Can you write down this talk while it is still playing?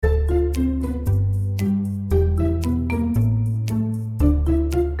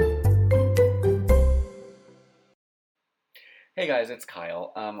Hey guys, it's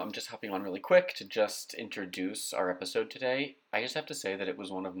Kyle. I'm just hopping on really quick to just introduce our episode today. I just have to say that it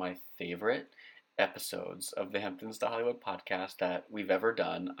was one of my favorite episodes of the Hamptons to Hollywood podcast that we've ever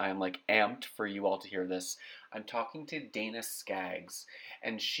done. I am like amped for you all to hear this. I'm talking to Dana Skaggs,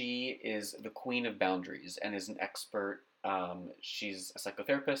 and she is the queen of boundaries and is an expert. She's a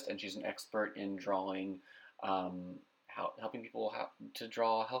psychotherapist and she's an expert in drawing, helping people to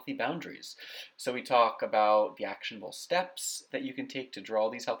draw healthy boundaries. So we talk about the actionable steps that you can take to draw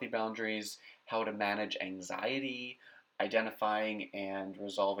these healthy boundaries, how to manage anxiety, identifying and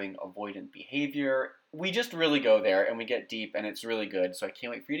resolving avoidant behavior. We just really go there and we get deep and it's really good. So I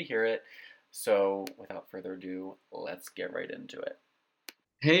can't wait for you to hear it. So without further ado, let's get right into it.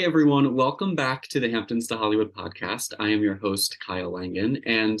 Hey everyone, welcome back to the Hamptons to Hollywood podcast. I am your host, Kyle Langan,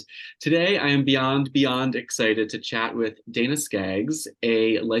 and today I am beyond excited to chat with Dana Skaggs,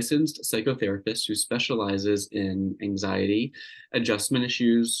 a licensed psychotherapist who specializes in anxiety, adjustment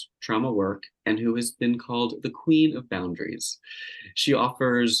issues, trauma work, and who has been called the Queen of Boundaries. She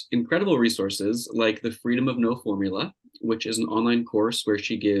offers incredible resources like the Freedom of No Formula, which is an online course where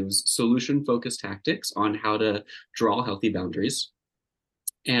she gives solution-focused tactics on how to draw healthy boundaries.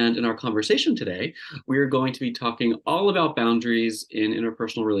 And in our conversation today, we are going to be talking all about boundaries in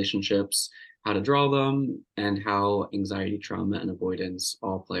interpersonal relationships, how to draw them, and how anxiety, trauma, and avoidance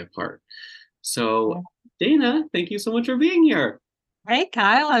all play a part. So, Dana, thank you so much for being here. Hey,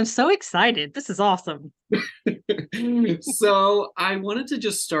 Kyle, I'm so excited. This is awesome. So, I wanted to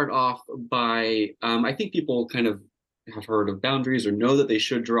just start off by I think people kind of have heard of boundaries or know that they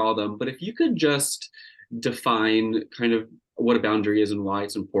should draw them, but if you could just define kind of what a boundary is and why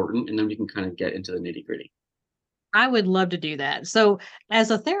it's important, and then we can kind of get into the nitty gritty. I would love to do that. So, as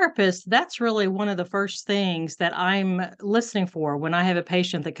a therapist, that's really one of the first things that I'm listening for when I have a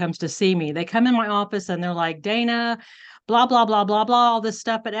patient that comes to see me. They come in my office and they're like, Dana, blah, blah, blah, blah, blah, all this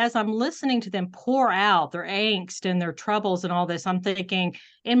stuff. But as I'm listening to them pour out their angst and their troubles and all this, I'm thinking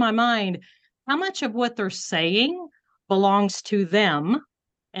in my mind, how much of what they're saying belongs to them?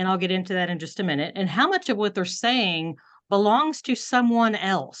 And I'll get into that in just a minute. And how much of what they're saying belongs to someone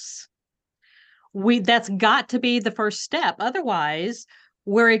else? That's got to be the first step. Otherwise,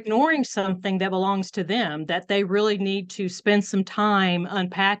 we're ignoring something that belongs to them that they really need to spend some time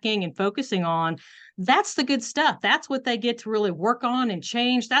unpacking and focusing on. That's the good stuff. That's what they get to really work on and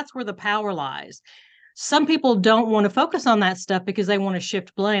change. That's where the power lies. Some people don't want to focus on that stuff because they want to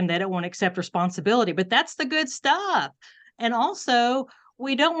shift blame. They don't want to accept responsibility, but that's the good stuff. And also,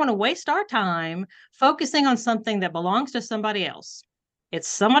 we don't want to waste our time focusing on something that belongs to somebody else. It's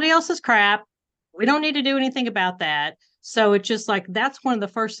somebody else's crap. We don't need to do anything about that. So it's just like that's one of the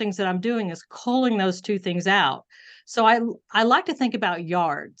first things that I'm doing is culling those two things out. So I like to think about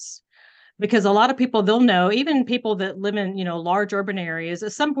yards because a lot of people they'll know, even people that live in, large urban areas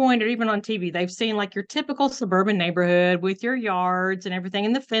at some point or even on TV, they've seen like your typical suburban neighborhood with your yards and everything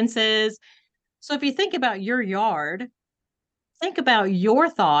and the fences. So if you think about your yard, think about your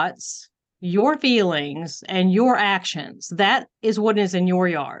thoughts, your feelings, and your actions. That is what is in your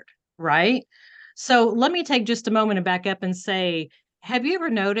yard, right? So let me take just a moment and back up and say, have you ever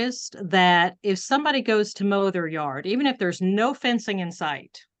noticed that if somebody goes to mow their yard, even if there's no fencing in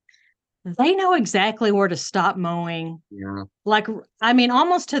sight, they know exactly where to stop mowing? Yeah. Like, I mean,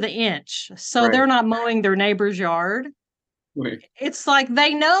 almost to the inch. So Right. they're not mowing their neighbor's yard. Right. It's like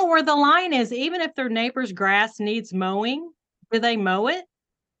they know where the line is. Even if their neighbor's grass needs mowing, do they mow it?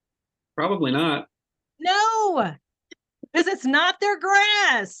 Probably not. No, because it's not their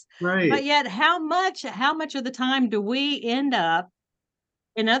grass. But Right. yet, how much of the time do we end up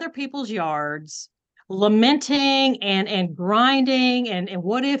in other people's yards lamenting and grinding and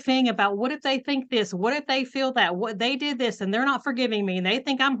what ifing about what if they think this, what if they feel that, what they did this and they're not forgiving me and they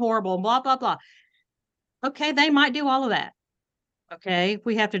think I'm horrible, blah, blah, blah. Okay, they might do all of that. Okay,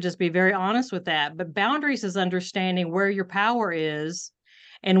 we have to just be very honest with that. But boundaries is understanding where your power is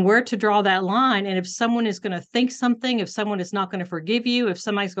and where to draw that line. And if someone is going to think something, if someone is not going to forgive you, if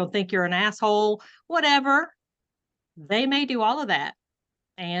somebody's going to think you're an asshole, whatever, they may do all of that.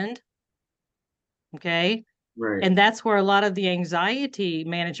 And okay. Right. And that's where a lot of the anxiety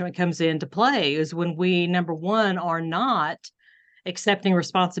management comes into play is when we, number one, are not accepting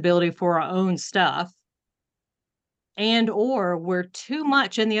responsibility for our own stuff and or we're too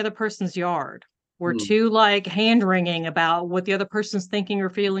much in the other person's yard. We're Hmm. too like hand wringing about what the other person's thinking or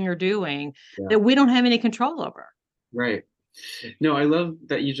feeling or doing Yeah. that we don't have any control over. Right. No, I love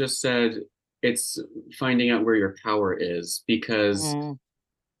that you just said it's finding out where your power is because Mm,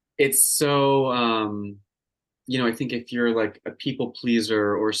 it's so I think if you're like a people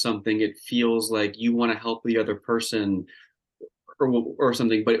pleaser or something, it feels like you want to help the other person or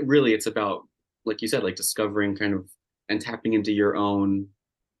something, but really it's about, like you said, like discovering kind of and tapping into your own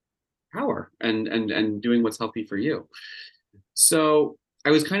power and doing what's healthy for you. So I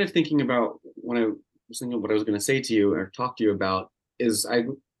was kind of thinking about when I was thinking of what I was going to say to you or talk to you about is I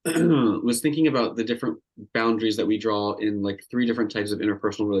was thinking about the different boundaries that we draw in like three different types of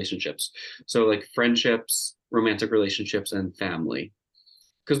interpersonal relationships. So like friendships, romantic relationships, and family.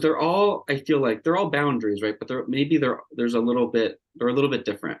 Because they're all, I feel like they're all boundaries, right? But there's a little bit, they're a little bit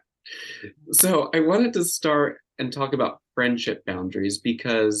different. So I wanted to start and talk about friendship boundaries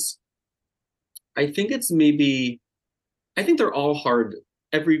because I think it's maybe I think they're all hard.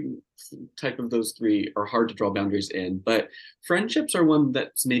 Every type of those three are hard to draw boundaries in, but friendships are one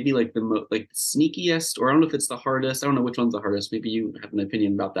that's maybe like the like sneakiest, or I don't know if it's the hardest. I don't know which one's the hardest. Maybe you have an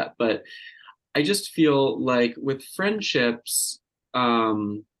opinion about that, but I just feel like with friendships,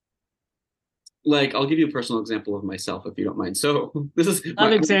 um, like I'll give you a personal example of myself if you don't mind. So this is Love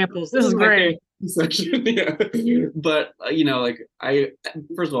my examples. this This is is my favorite great. section. Yeah. But like I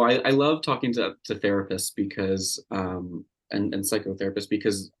first of all I love talking to therapists because and psychotherapists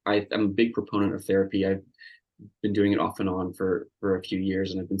because I'm a big proponent of therapy. I've been doing it off and on for a few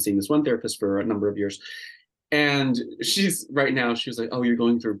years, and I've been seeing this one therapist for a number of years. And she's right now, she was like, "Oh, you're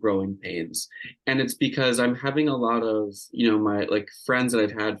going through growing pains." And it's because I'm having a lot of, my like friends that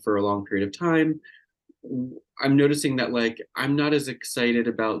I've had for a long period of time. I'm noticing that like I'm not as excited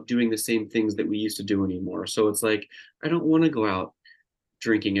about doing the same things that we used to do anymore. So it's like I don't want to go out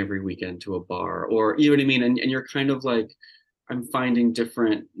drinking every weekend to a bar, or you know what I mean? And you're kind of like I'm finding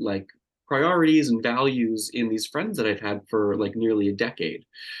different like priorities and values in these friends that I've had for like nearly a decade.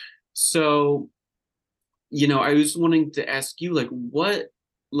 So, I was wanting to ask you like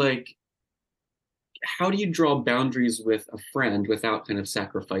like how do you draw boundaries with a friend without kind of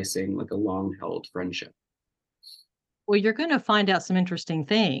sacrificing like a long held friendship? Well, you're going to find out some interesting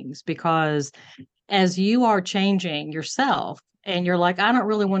things because as you are changing yourself and you're like, I don't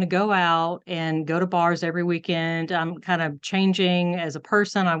really want to go out and go to bars every weekend. I'm kind of changing as a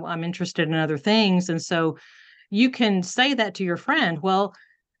person. I'm interested in other things. And so you can say that to your friend. Well,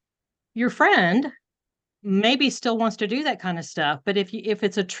 your friend maybe still wants to do that kind of stuff. But if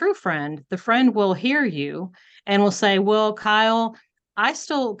it's a true friend, the friend will hear you and will say, "Well, Kyle, I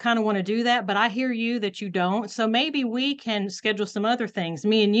still kind of want to do that, but I hear you that you don't. So maybe we can schedule some other things.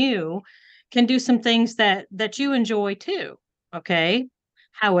 Me and you can do some things that you enjoy too." Okay.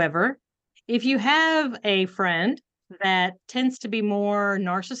 However, if you have a friend that tends to be more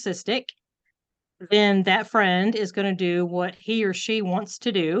narcissistic, then that friend is going to do what he or she wants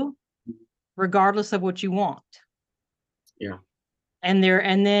to do regardless of what you want. Yeah.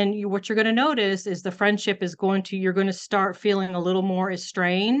 What you're going to notice is the friendship is you're going to start feeling a little more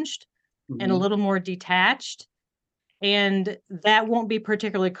estranged and a Hmm. little more detached. And that won't be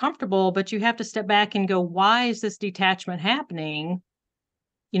particularly comfortable, but you have to step back and go, why is this detachment happening?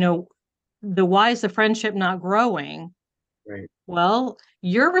 You know, why is the friendship not growing? Right. Well,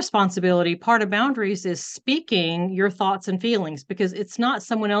 your responsibility, part of boundaries is speaking your thoughts and feelings because it's not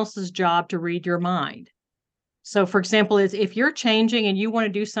someone else's job to read your mind. So, for example, is if you're changing and you want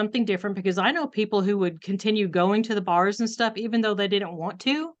to do something different, because I know people who would continue going to the bars and stuff, even though they didn't want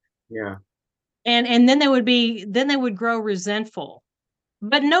to, Yeah. and then they would grow resentful.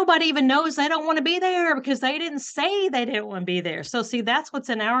 But nobody even knows they don't want to be there because they didn't say they didn't want to be there. So, see, that's what's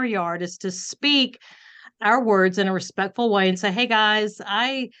in our yard is to speak our words in a respectful way and say, "Hey guys,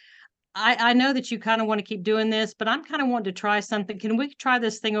 I know that you kind of want to keep doing this, but I'm kind of wanting to try something. Can we try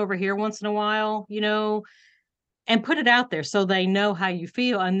this thing over here once in a while? And put it out there so they know how you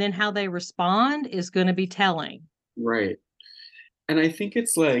feel. And then how they respond is going to be telling. Right. And I think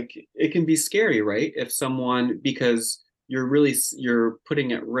it's like it can be scary, right? If someone because you're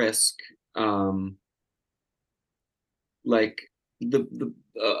putting at risk like the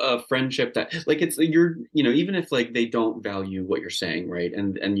a friendship that like it's you're even if like they don't value what you're saying, right?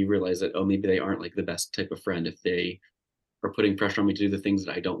 And you realize that oh maybe they aren't like the best type of friend if they are putting pressure on me to do the things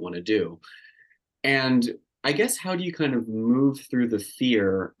that I don't want to do. And I guess how do you kind of move through the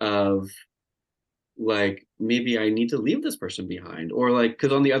fear of like maybe I need to leave this person behind or like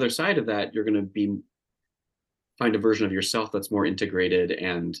because on the other side of that you're going to be find a version of yourself that's more integrated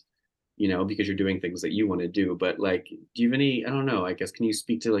and because you're doing things that you want to do. But like, do you have any, I don't know, I guess, can you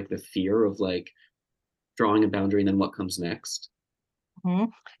speak to like the fear of like drawing a boundary and then what comes next?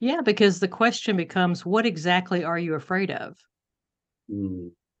 Mhm. Yeah, because the question becomes, what exactly are you afraid of? Mm,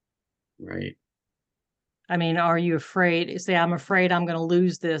 right. I mean, are you afraid? Say, I'm afraid I'm going to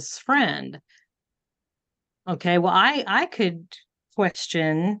lose this friend. Okay, well, I could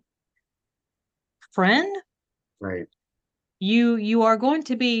question friend. Right. you are going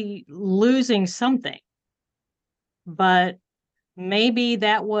to be losing something, but maybe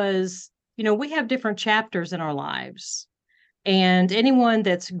that was, we have different chapters in our lives. And anyone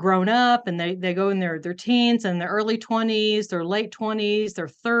that's grown up and they go in their teens and their early 20s, their late 20s, their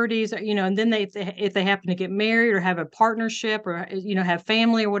 30s, and then if they happen to get married or have a partnership or have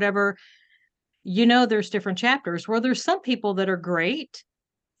family or whatever, there's different chapters where there's some people that are great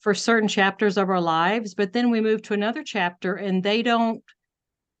for certain chapters of our lives, but then we move to another chapter and they don't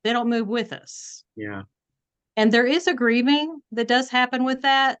move with us. Yeah. And there is a grieving that does happen with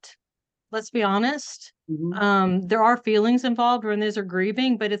that. Let's be honest. Hmm. There are feelings involved when there's a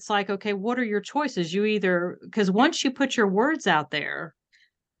grieving, but it's like, okay, what are your choices? Because once you put your words out there,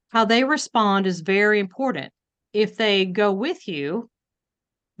 how they respond is very important. If they go with you,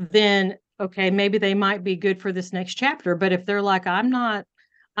 then okay, maybe they might be good for this next chapter. But if they're like,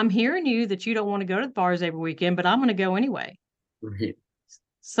 I'm hearing you that you don't want to go to the bars every weekend, but I'm going to go anyway. Right.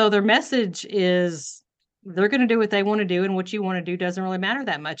 So their message is they're going to do what they want to do, and what you want to do doesn't really matter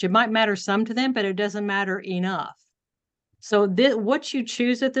that much. It might matter some to them, but it doesn't matter enough. So what you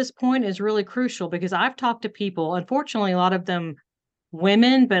choose at this point is really crucial, because I've talked to people, unfortunately, a lot of them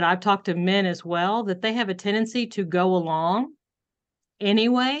women, but I've talked to men as well, that they have a tendency to go along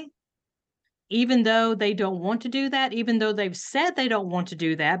anyway, even though they don't want to do that, even though they've said they don't want to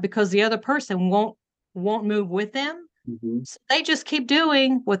do that, because the other person won't move with them. Hmm. So they just keep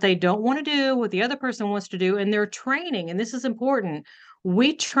doing what they don't want to do, what the other person wants to do, and they're training. And this is important.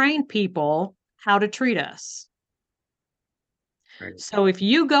 We train people how to treat us. Right. So if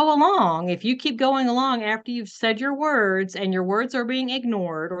you keep going along after you've said your words and your words are being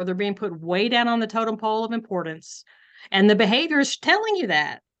ignored or they're being put way down on the totem pole of importance, and the behavior is telling you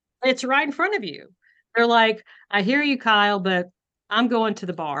that, it's right in front of you. They're like, I hear you, Kyle, but I'm going to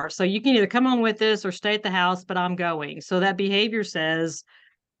the bar. So you can either come on with this or stay at the house, but I'm going. So that behavior says,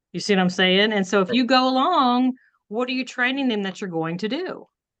 you see what I'm saying? And so if you go along, what are you training them that you're going to do?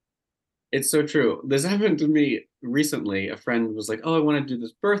 It's so true. This happened to me recently. A friend was like, "Oh, I want to do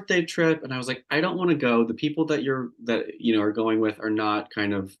this birthday trip," and I was like, "I don't want to go. The people that are going with are not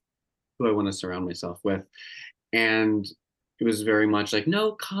kind of who I want to surround myself with." And it was very much like,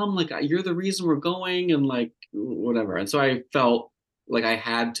 "No, come, like you're the reason we're going," and like whatever. And so I felt like I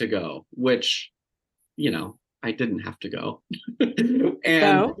had to go, which I didn't have to go. and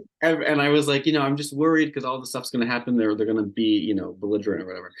So and I was like, I'm just worried because all the stuff's going to happen there. They're going to be, belligerent or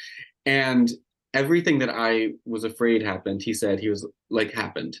whatever. And everything that I was afraid happened, he was like,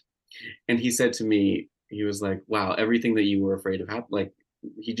 happened. And he said to me, he was like, wow, everything that you were afraid of happened. Like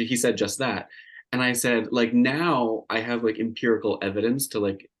he said just that. And I said, like, now I have like empirical evidence to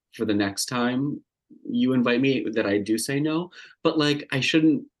like, for the next time you invite me that I do say no, but like I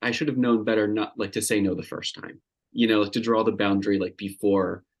should have known better not like to say no the first time, like to draw the boundary like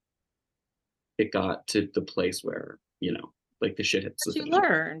before it got to the place where, like the shit hits the but you fan.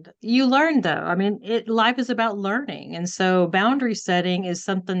 learned. You learned though. I mean, life is about learning. And so boundary setting is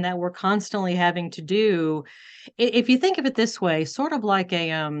something that we're constantly having to do. If you think of it this way, sort of like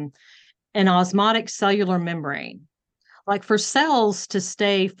an osmotic cellular membrane. Like for cells to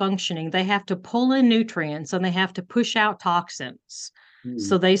stay functioning, they have to pull in nutrients and they have to push out toxins. Hmm.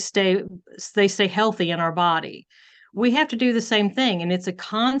 So they stay healthy in our body. We have to do the same thing. And it's a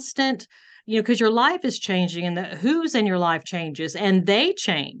constant, because your life is changing and the who's in your life changes and they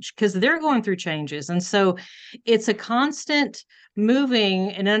change because they're going through changes. And so it's a constant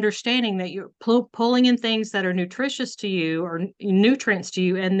moving and understanding that you're pulling in things that are nutritious to you or nutrients to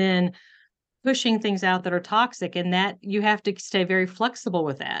you, and then pushing things out that are toxic, and that you have to stay very flexible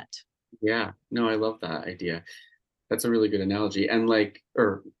with that. Yeah, no, I love that idea. That's a really good analogy and like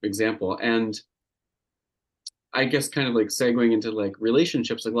or example. And I guess kind of like segueing into like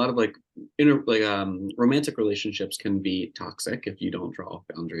relationships, like a lot of like romantic relationships can be toxic if you don't draw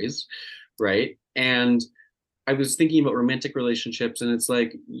boundaries, right? And I was thinking about romantic relationships, and it's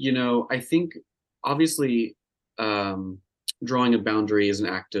like, I think obviously um, drawing a boundary is an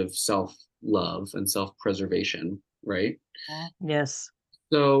act of self-love and self-preservation, right? Yes.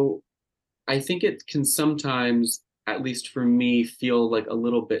 So I think it can sometimes, at least for me, feel like a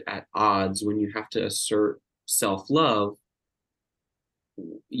little bit at odds when you have to assert self-love,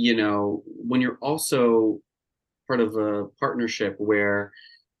 when you're also part of a partnership where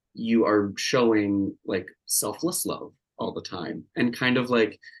you are showing like selfless love all the time and kind of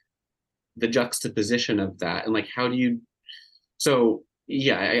like the juxtaposition of that and like how do you so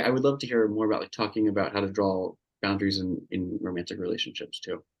yeah, I would love to hear more about like talking about how to draw boundaries in romantic relationships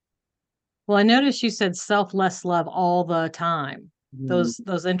too. Well, I noticed you said selfless love all the time. Mhm.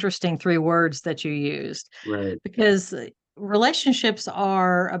 Those interesting three words that you used, Right. because relationships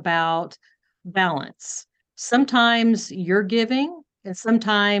are about balance. Sometimes you're giving and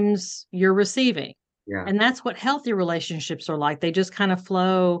sometimes you're receiving. Yeah. And that's what healthy relationships are like. They just kind of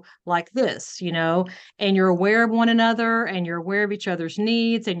flow like this, and you're aware of one another and you're aware of each other's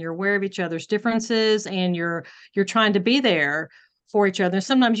needs and you're aware of each other's differences and you're trying to be there for each other.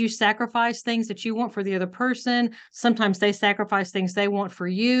 Sometimes you sacrifice things that you want for the other person. Sometimes they sacrifice things they want for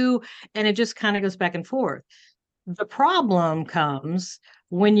you. And it just kind of goes back and forth. The problem comes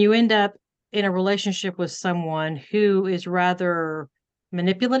when you end up in a relationship with someone who is rather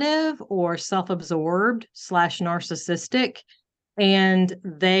manipulative or self-absorbed slash narcissistic, and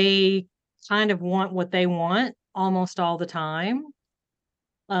they kind of want what they want almost all the time.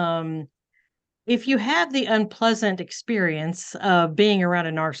 Um, if you have the unpleasant experience of being around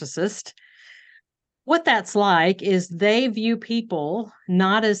a narcissist, what that's like is they view people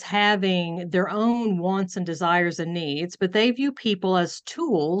not as having their own wants and desires and needs, but they view people as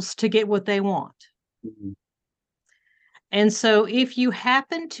tools to get what they want. Mhm. And so if you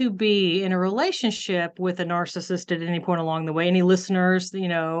happen to be in a relationship with a narcissist at any point along the way, any listeners,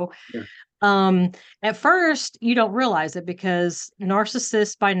 Yeah. um, at first you don't realize it because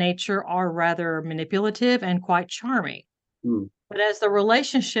narcissists by nature are rather manipulative and quite charming. Mm. But as the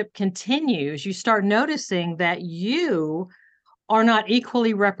relationship continues, you start noticing that you are not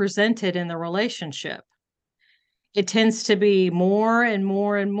equally represented in the relationship. It tends to be more and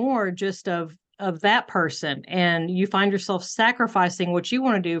more and more just of that person, and you find yourself sacrificing what you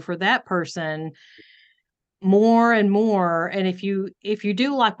want to do for that person more and more. And if you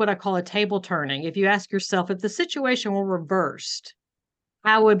do like what I call a table turning, if you ask yourself, if the situation were reversed,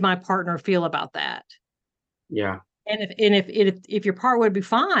 how would my partner feel about that? Yeah. And if your part would be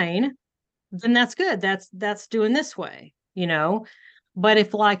fine, then that's good. That's doing this way. But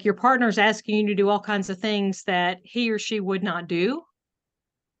if like your partner's asking you to do all kinds of things that he or she would not do,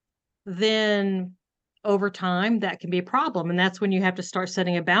 then over time that can be a problem. And that's when you have to start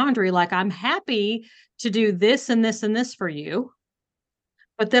setting a boundary. Like, I'm happy to do this and this and this for you,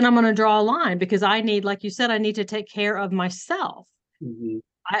 but then I'm going to draw a line because I need, like you said, I need to take care of myself. Hmm.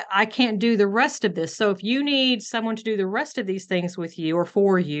 I can't do the rest of this. So if you need someone to do the rest of these things with you or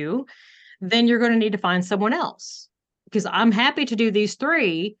for you, then you're going to need to find someone else because I'm happy to do these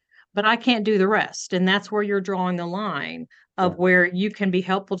three, but I can't do the rest. And that's where you're drawing the line Yeah. of where you can be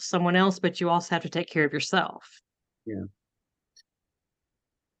helpful to someone else, but you also have to take care of yourself. Yeah.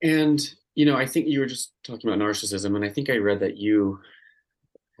 And, I think you were just talking about narcissism, and I think I read that you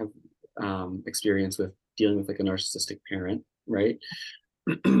have experience with dealing with like a narcissistic parent, right?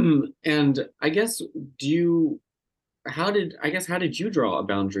 And I guess, do you, how did you draw a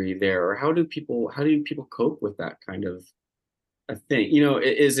boundary there? Or how do people cope with that kind of a thing?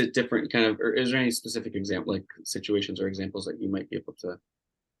 Is it different kind of, or is there any specific example, like situations or examples that you might be able to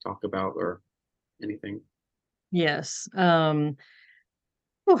talk about or anything? Yes.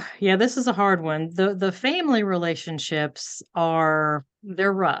 Yeah, this is a hard one. The family relationships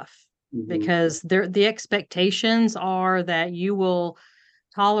they're rough Hmm. because the expectations are that you will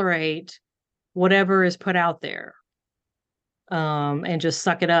tolerate whatever is put out there, and just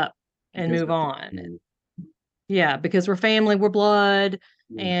suck it up You and guys move have to. on. Yeah, because we're family, we're blood,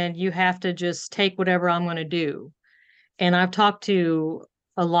 Yeah. and you have to just take whatever I'm going to do. And I've talked to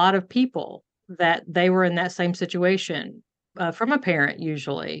a lot of people that they were in that same situation, from a parent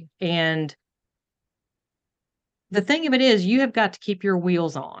usually. And the thing of it is, you have got to keep your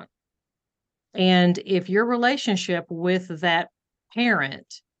wheels on. And if your relationship with that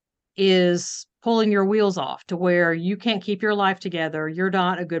parent is pulling your wheels off to where you can't keep your life together, you're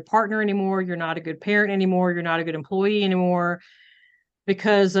not a good partner anymore, you're not a good parent anymore, you're not a good employee anymore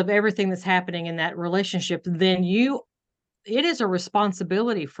because of everything that's happening in that relationship, then it is a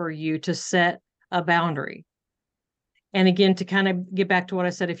responsibility for you to set a boundary. And again, to kind of get back to what I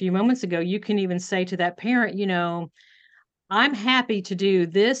said a few moments ago, you can even say to that parent, I'm happy to do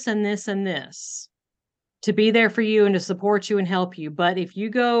this and this and this to be there for you and to support you and help you. But if you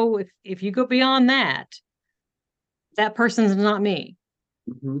go beyond that, that person's not me.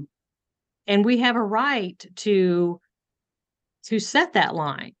 Hmm. And we have a right to set that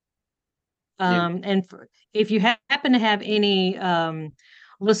line. Yeah. If you happen to have any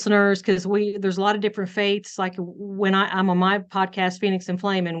listeners, because there's a lot of different faiths. Like when I'm on my podcast, Phoenix and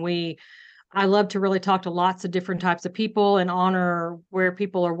Flame, and I love to really talk to lots of different types of people and honor where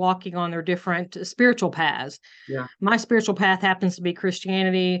people are walking on their different spiritual paths. Yeah. My spiritual path happens to be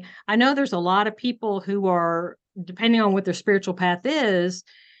Christianity. I know there's a lot of people who are, depending on what their spiritual path is,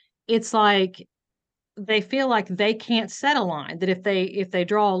 it's like they feel like they can't set a line, that if they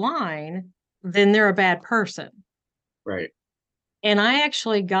draw a line, then they're a bad person. Right. And I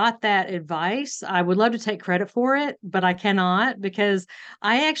actually got that advice. I would love to take credit for it, but I cannot because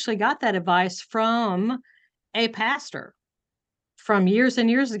I actually got that advice from a pastor from years and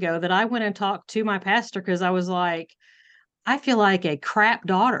years ago that I went and talked to my pastor because I was like, I feel like a crap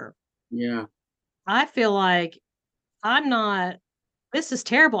daughter. Yeah. I feel like I'm not, this is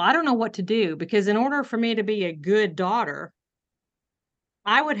terrible. I don't know what to do because in order for me to be a good daughter,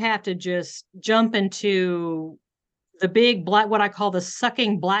 I would have to just jump into the big black, what I call the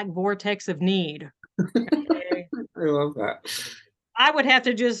sucking black vortex of need. Okay. I love that. I would have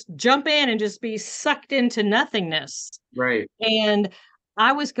to just jump in and just be sucked into nothingness. Right. And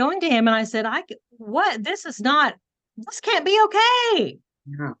I was going to him and I said, what? This is not, this can't be okay.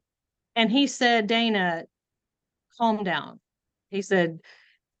 Yeah. And he said, Dana, calm down. He said,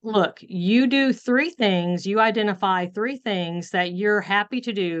 look, you do three things. You identify three things that you're happy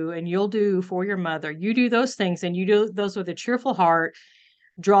to do and you'll do for your mother. You do those things and you do those with a cheerful heart.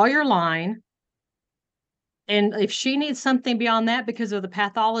 Draw your line. And if she needs something beyond that because of the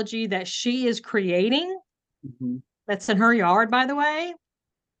pathology that she is creating, Hmm. that's in her yard, by the way,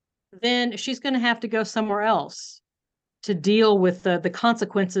 then she's going to have to go somewhere else to deal with the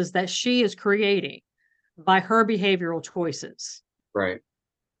consequences that she is creating by her behavioral choices. Right.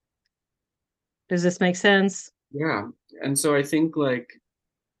 Does this make sense? Yeah. And so I think like,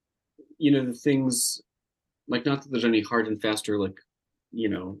 the things like not that there's any hard and fast or like, you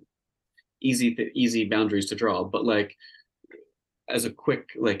know, easy boundaries to draw, but like as a quick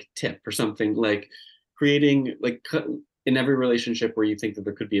like tip or something, like creating like in every relationship where you think that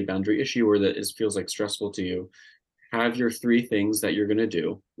there could be a boundary issue or that is feels like stressful to you, have your three things that you're going to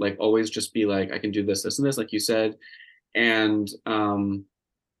do. Like always just be like, I can do this, this, and this, like you said. And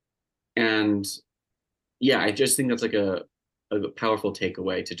yeah, I just think that's like a powerful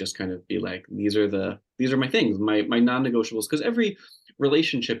takeaway to just kind of be like, these are my things, my non-negotiables, because every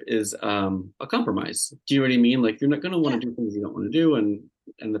relationship is a compromise. Do you know what I mean? Like you're not going to want Yeah. to do things you don't want to do, and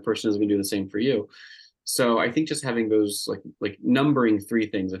the person is going to do the same for you. So I think just having those like numbering three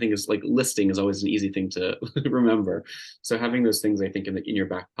things, I think is like listing is always an easy thing to remember. So having those things, I think in your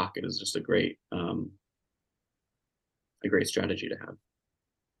back pocket is just a great strategy to have.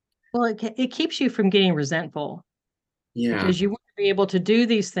 Well, it keeps you from getting resentful Yeah. because you want to be able to do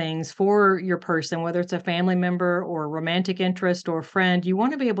these things for your person, whether it's a family member or a romantic interest or a friend. You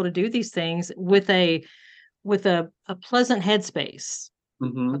want to be able to do these things with a pleasant headspace.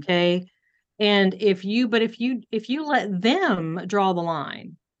 Hmm. Okay. And if you let them draw the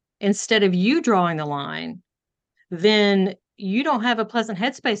line instead of you drawing the line, then you don't have a pleasant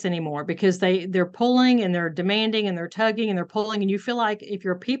headspace anymore because they're pulling and they're demanding and they're tugging and they're pulling. And you feel like if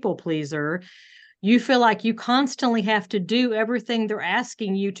you're a people pleaser, you feel like you constantly have to do everything they're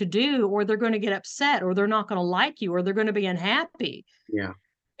asking you to do, or they're going to get upset, or they're not going to like you, or they're going to be unhappy. Yeah.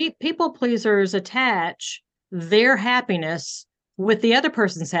 People pleasers attach their happiness with the other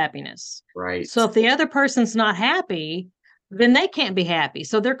person's happiness. Right. So if the other person's not happy, then they can't be happy.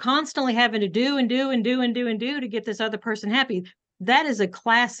 So they're constantly having to do and do and do and do and do to get this other person happy. That is a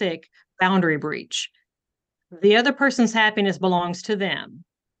classic boundary breach. The other person's happiness belongs to them.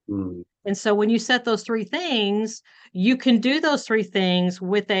 Mm. And so when you set those three things, you can do those three things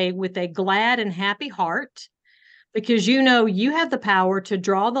with a glad and happy heart because you know you have the power to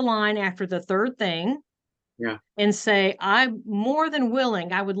draw the line after the third thing Yeah. and say, I'm more than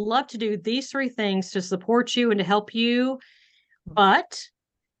willing. I would love to do these three things to support you and to help you. But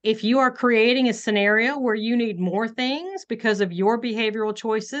if you are creating a scenario where you need more things because of your behavioral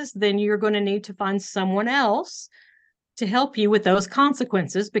choices, then you're going to need to find someone else to help you with those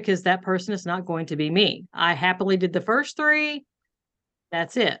consequences because that person is not going to be me. I happily did the first three.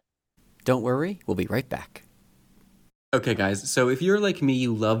 That's it. Don't worry, we'll be right back. Okay, guys, so if you're like me,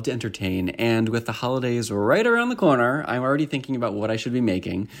 you love to entertain, and with the holidays right around the corner, I'm already thinking about what I should be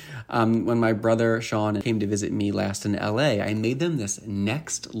making. When my brother Sean came to visit me last in LA, I made them this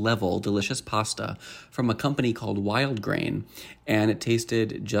next level delicious pasta from a company called Wild Grain, and it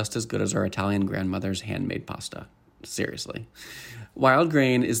tasted just as good as our Italian grandmother's handmade pasta. Seriously. Wild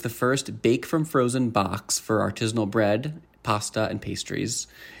Grain is the first bake from frozen box for artisanal bread, pasta, and pastries.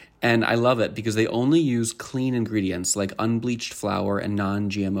 And I love it because they only use clean ingredients like unbleached flour and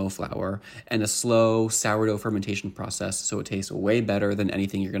non-GMO flour and a slow sourdough fermentation process, so it tastes way better than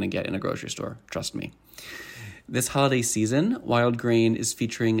anything you're going to get in a grocery store. Trust me. This holiday season, Wild Grain is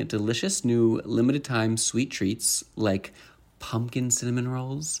featuring delicious new limited time sweet treats like pumpkin cinnamon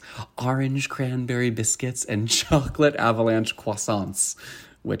rolls, orange cranberry biscuits, and chocolate avalanche croissants.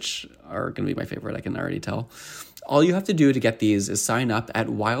 which are going to be my favorite, I can already tell. All you have to do to get these is sign up at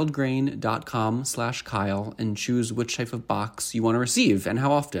wildgrain.com/Kyle and choose which type of box you want to receive and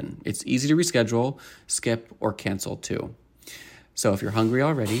how often. It's easy to reschedule, skip, or cancel too. So if you're hungry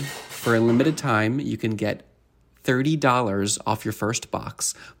already, for a limited time, you can get $30 off your first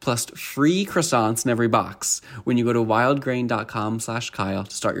box, plus free croissants in every box when you go to wildgrain.com/Kyle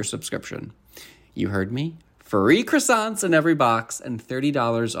to start your subscription. You heard me? Free croissants in every box and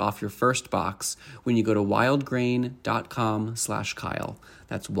 $30 off your first box when you go to wildgrain.com/Kyle.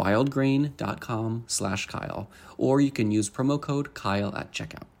 That's wildgrain.com/Kyle. Or you can use promo code Kyle at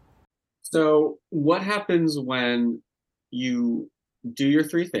checkout. So, what happens when you do your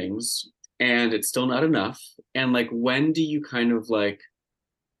three things and it's still not enough? And like, when do you kind of like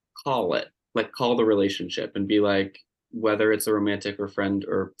call it, like call the relationship and be like, whether it's a romantic or friend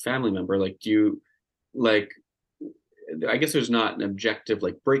or family member, like, do you like, I guess there's not an objective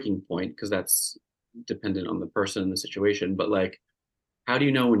like breaking point because that's dependent on the person and the situation, but like, how do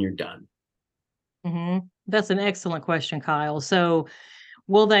you know when you're done? That's an excellent question, Kyle. So,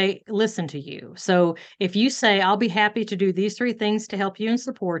 will they listen to you? So, if you say, I'll be happy to do these three things to help you and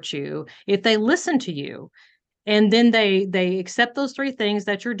support you, if they listen to you, and then they accept those three things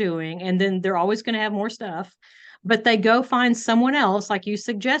that you're doing, and then they're always going to have more stuff, but they go find someone else, like you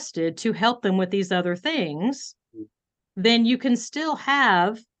suggested, to help them with these other things, then you can still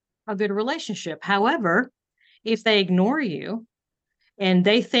have a good relationship. However, if they ignore you and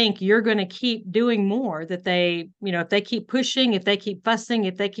they think you're going to keep doing more, that they, if they keep pushing, if they keep fussing,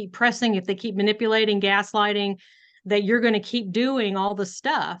 if they keep pressing, if they keep manipulating, gaslighting, that you're going to keep doing all the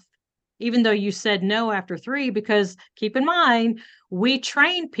stuff, even though you said no after three, because keep in mind, we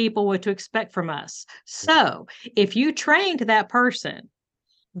train people what to expect from us. So if you trained that person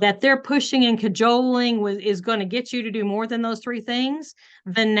that they're pushing and cajoling is going to get you to do more than those three things,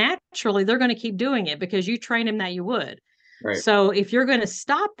 then naturally they're going to keep doing it because you trained them that you would. Right. So if you're going to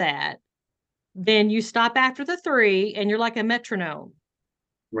stop that, then you stop after the three and you're like a metronome.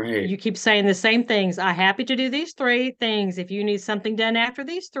 Right. You keep saying the same things. I'm happy to do these three things. If you need something done after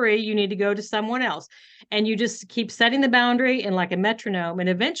these three, you need to go to someone else. And you just keep setting the boundary and like a metronome. And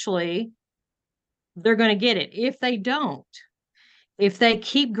eventually they're going to get it. If they don't, if they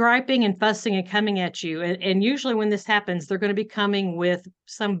keep griping and fussing and coming at you, and usually when this happens, they're going to be coming with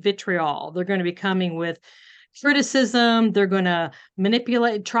some vitriol. They're going to be coming with criticism. They're going to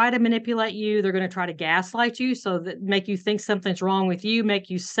try to manipulate you. They're going to try to gaslight you so that make you think something's wrong with you,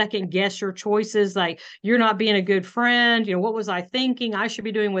 make you second guess your choices. Like you're not being a good friend. What was I thinking? I should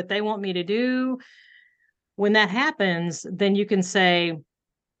be doing what they want me to do. When that happens, then you can say,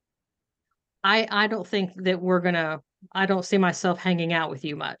 I don't think that I don't see myself hanging out with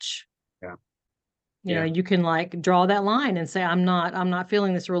you much. Yeah. You can like draw that line and say, I'm not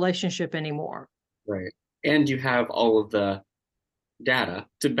feeling this relationship anymore. Right. And you have all of the data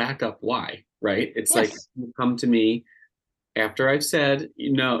to back up why, right? It's like you come to me after I've said,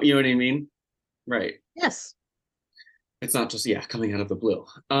 you know what I mean? Right. Yes. It's not just, coming out of the blue.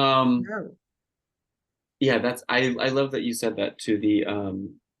 No. Yeah, I love that you said that to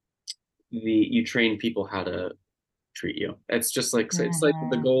you train people how to treat you. It's just like it's like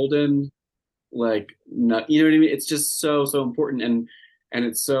the golden like nut, you know what I mean? It's just so important and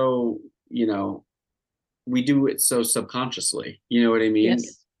it's so, we do it so subconsciously, you know what I mean?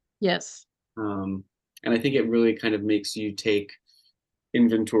 Yes. And I think it really kind of makes you take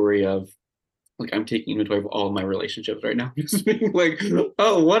inventory of like I'm taking inventory of all of my relationships right now. Just being like,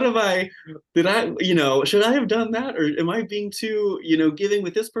 oh, what have did I, should I have done that? Or am I being too, giving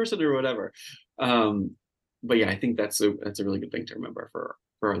with this person or whatever? But yeah, I think that's a really good thing to remember for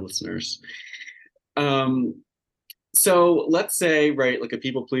our listeners. So let's say, right, like a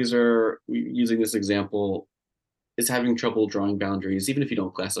people pleaser, using this example, is having trouble drawing boundaries, even if you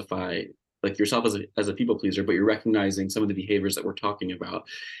don't classify like yourself as a people pleaser, but you're recognizing some of the behaviors that we're talking about.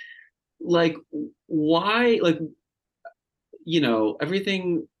 Like, why, like,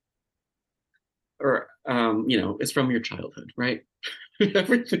 everything, or, is from your childhood, right?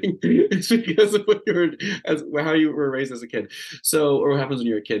 Everything is because of how you were raised as a kid. So, or what happens when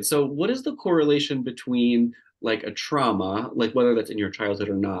you're a kid. So, what is the correlation between like a trauma, like whether that's in your childhood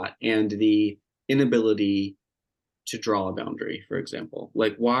or not, and the inability to draw a boundary, for example?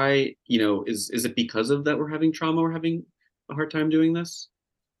 Like, why, is it because of that we're having trauma, we're having a hard time doing this?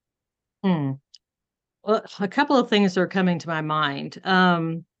 Well, a couple of things are coming to my mind.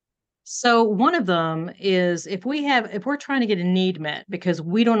 So one of them is if we're trying to get a need met because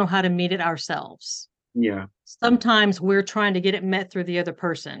we don't know how to meet it ourselves. Yeah. Sometimes we're trying to get it met through the other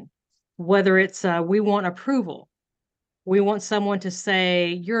person, whether it's we want approval. We want someone to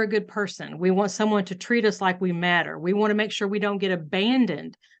say, you're a good person. We want someone to treat us like we matter. We want to make sure we don't get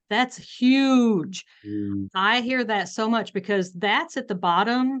abandoned. That's huge. I hear that so much because that's at the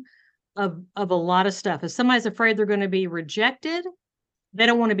bottom of a lot of stuff. If somebody's afraid they're going to be rejected, they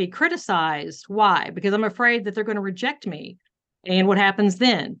don't want to be criticized. Why? Because I'm afraid that they're going to reject me. And what happens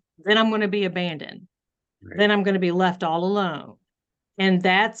then? Then I'm going to be abandoned. Right. Then I'm going to be left all alone. And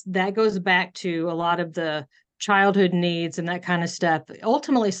that goes back to a lot of the childhood needs and that kind of stuff.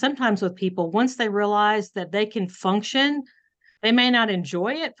 Ultimately, sometimes with people, once they realize that they can function, they may not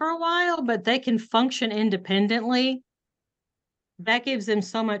enjoy it for a while, but they can function independently. That gives them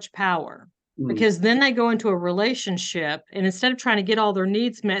so much power because then they go into a relationship, and instead of trying to get all their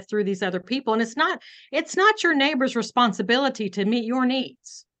needs met through these other people, and it's not your neighbor's responsibility to meet your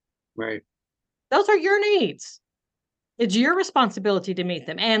needs. Right. Those are your needs. It's your responsibility to meet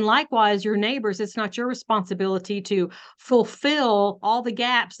them. And likewise, your neighbors, it's not your responsibility to fulfill all the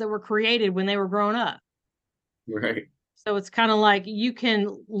gaps that were created when they were growing up. Right. So it's kind of like you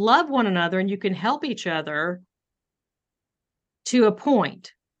can love one another and you can help each other to a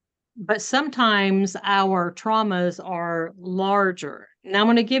point. But sometimes our traumas are larger. Now I'm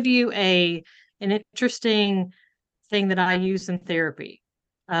going to give you an interesting thing that I use in therapy.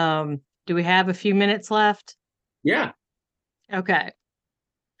 Do we have a few minutes left? Yeah. Okay.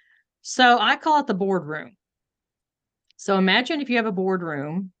 So I call it the boardroom. So imagine if you have a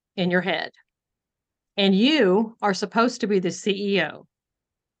boardroom in your head and you are supposed to be the CEO.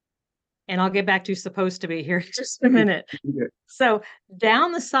 And I'll get back to supposed to be here in just a minute. Yeah. So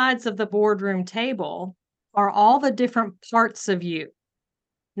down the sides of the boardroom table are all the different parts of you.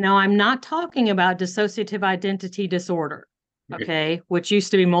 Now, I'm not talking about dissociative identity disorder, okay, which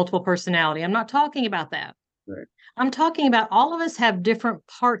used to be multiple personality. I'm not talking about that. Right. I'm talking about all of us have different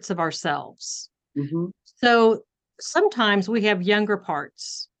parts of ourselves. Mm-hmm. So sometimes we have younger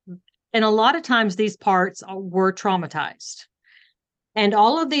parts, and a lot of times these parts were traumatized. And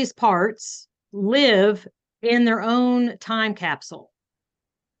all of these parts live in their own time capsule.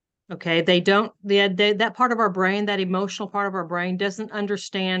 Okay, that part of our brain, that emotional part of our brain doesn't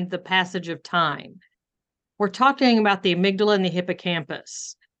understand the passage of time. We're talking about the amygdala and the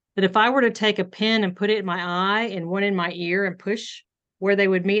hippocampus. That if I were to take a pin and put it in my eye and one in my ear and push where they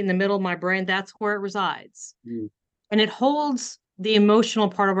would meet in the middle of my brain, that's where it resides. And it holds the emotional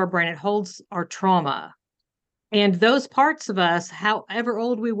part of our brain. It holds our trauma. And those parts of us, however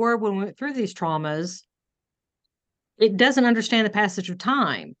old we were when we went through these traumas, it doesn't understand the passage of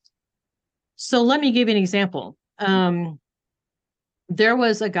time. So let me give you an example. There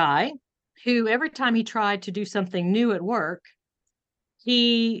was a guy who every time he tried to do something new at work,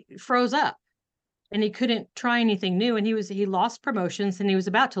 he froze up and he couldn't try anything new. And he lost promotions and he was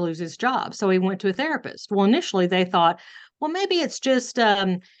about to lose his job. So he went to a therapist. Well, initially they thought, well, maybe it's just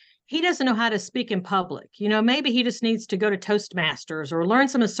he doesn't know how to speak in public. You know, maybe he just needs to go to Toastmasters or learn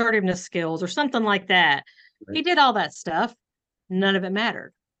some assertiveness skills or something like that. Right. He did all that stuff. None of it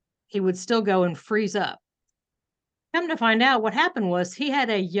mattered. He would still go and freeze up. Come to find out, what happened was he had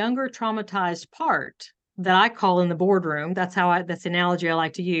a younger traumatized part that I call in the boardroom. That's the analogy I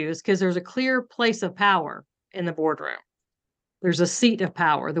like to use, because there's a clear place of power in the boardroom. There's a seat of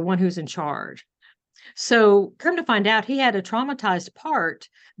power, the one who's in charge. So come to find out, he had a traumatized part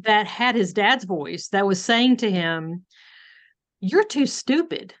that had his dad's voice that was saying to him, "You're too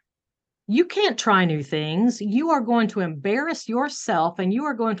stupid. You can't try new things. You are going to embarrass yourself and you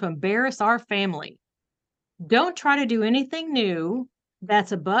are going to embarrass our family. Don't try to do anything new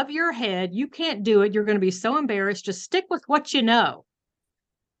that's above your head. You can't do it. You're going to be so embarrassed. Just stick with what you know."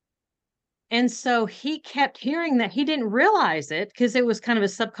 And so he kept hearing that. He didn't realize it because it was kind of a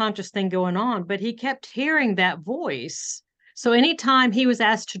subconscious thing going on, but he kept hearing that voice. So anytime he was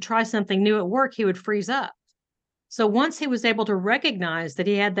asked to try something new at work, he would freeze up. So once he was able to recognize that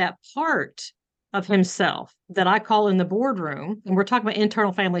he had that part of himself that I call in the boardroom, and we're talking about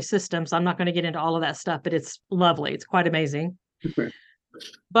internal family systems. I'm not going to get into all of that stuff, but it's lovely. It's quite amazing.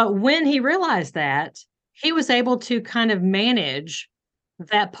 But when he realized that, he was able to kind of manage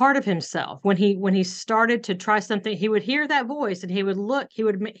that part of himself. When he started to try something, he would hear that voice and he would look, he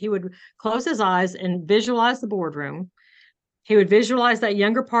would close his eyes and visualize the boardroom. He would visualize that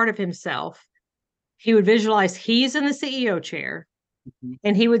younger part of himself. He would visualize he's in the CEO chair,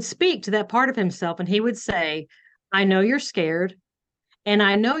 and he would speak to that part of himself and he would say, "I know you're scared and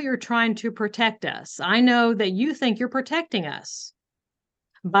I know you're trying to protect us. I know that you think you're protecting us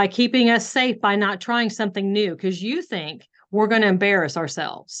by keeping us safe, by not trying something new, because you think we're going to embarrass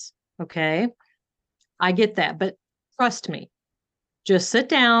ourselves. Okay. I get that, but trust me, Just sit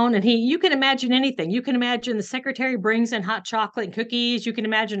down, and you can imagine anything. You can imagine the secretary brings in hot chocolate and cookies. You can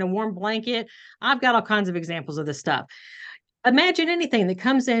imagine a warm blanket. I've got all kinds of examples of this stuff. Imagine anything that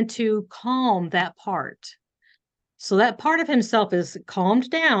comes in to calm that part. So that part of himself is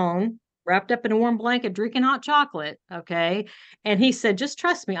calmed down, wrapped up in a warm blanket, drinking hot chocolate. Okay. And he said, just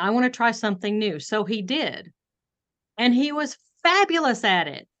trust me, I want to try something new. So he did. And he was fabulous at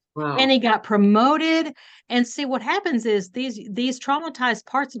it. And Wow. he got promoted. And see, what happens is these traumatized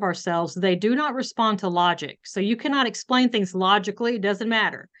parts of ourselves, they do not respond to logic. So you cannot explain things logically. It doesn't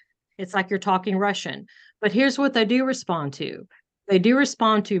matter. It's like you're talking Russian. But here's what they do respond to. They do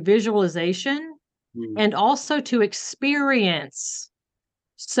respond to visualization Mm. and also to experience.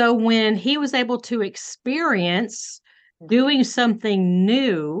 So when he was able to experience doing something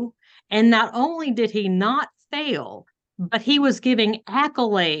new, and not only did he not fail, but he was giving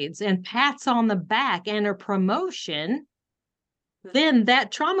accolades and pats on the back and a promotion, then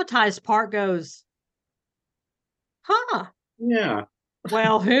that traumatized part goes, huh, Yeah.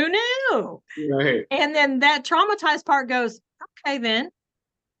 well, who knew? Right. And then that traumatized part goes, okay, then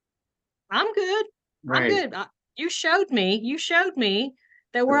I'm good. I'm Right. good. You showed me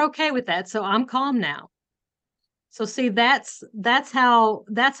that we're okay with that. So I'm calm now. So see, that's how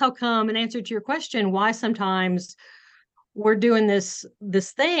come, in answer to your question, why sometimes we're doing this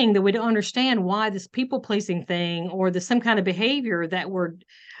thing that we don't understand, why this people pleasing thing or the some kind of behavior that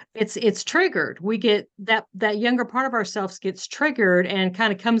it's triggered. We get that younger part of ourselves gets triggered and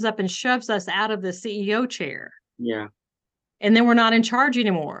kind of comes up and shoves us out of the CEO chair. Yeah. And then we're not in charge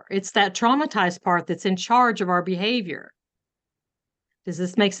anymore. It's that traumatized part that's in charge of our behavior. Does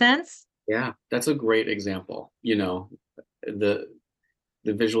this make sense? Yeah. That's a great example. The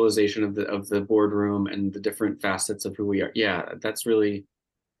the visualization of the boardroom and the different facets of who we are. Yeah, that's really,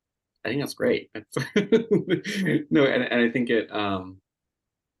 I think that's great. No, and I think yeah,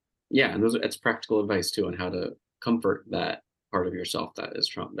 and it's practical advice too on how to comfort that part of yourself that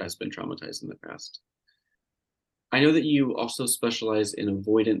has been traumatized in the past. I know that you also specialize in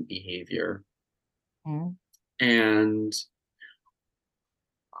avoidant behavior, Mhm. and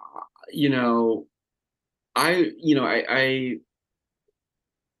you know, I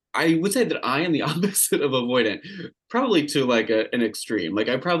would say that I am the opposite of avoidant, probably to like an extreme. Like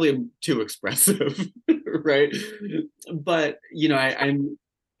I probably am too expressive, right? But I'm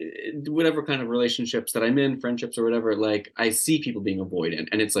whatever kind of relationships that I'm in, friendships or whatever. Like I see people being avoidant,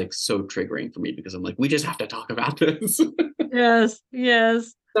 and it's like so triggering for me because I'm like, we just have to talk about this. Yes,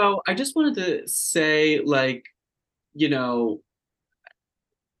 yes. So I just wanted to say, you know,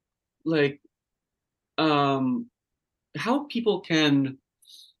 like um, how people can.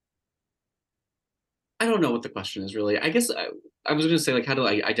 I don't know what the question is really. I guess I was going to say like how to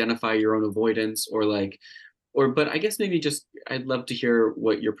like identify your own avoidance or but I guess maybe just I'd love to hear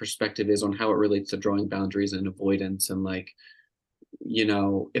what your perspective is on how it relates to drawing boundaries and avoidance and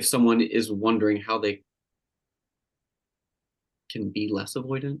if someone is wondering how they can be less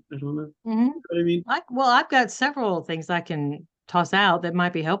avoidant. I don't know. Hmm. What I mean? Well, I've got several things I can toss out that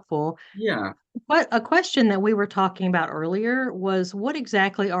might be helpful. Yeah. But a question that we were talking about earlier was, what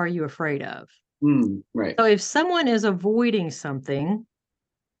exactly are you afraid of? Right. So if someone is avoiding something,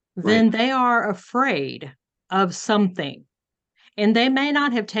 Right. then they are afraid of something. And they may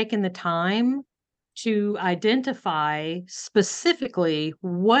not have taken the time to identify specifically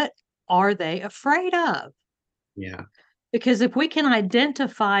what are they afraid of. Yeah. Because if we can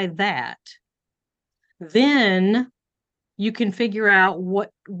identify that, then you can figure out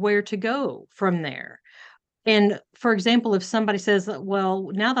where to go from there. And for example, if somebody says, well,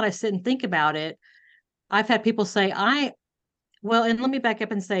 now that I sit and think about it, I've had people say, and let me back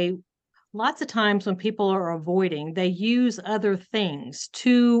up and say, lots of times when people are avoiding, they use other things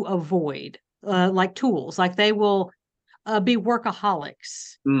to avoid, like tools, like they will be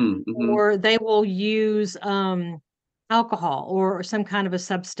workaholics, Mm-hmm. or they will use alcohol or some kind of a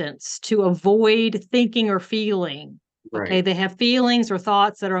substance to avoid thinking or feeling. Okay, Right. they have feelings or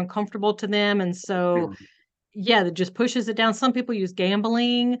thoughts that are uncomfortable to them. And so, yeah, that just pushes it down. Some people use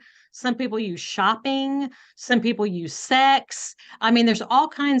gambling, some people use shopping, some people use sex. I mean, there's all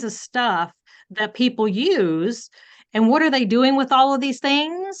kinds of stuff that people use. And what are they doing with all of these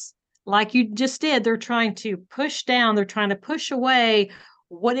things? Like you just did, they're trying to push down, they're trying to push away.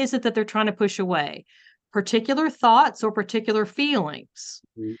 What is it that they're trying to push away? Particular thoughts or particular feelings.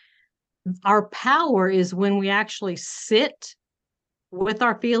 Mhm. Our power is when we actually sit with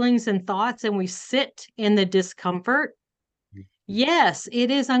our feelings and thoughts and we sit in the discomfort. Yes,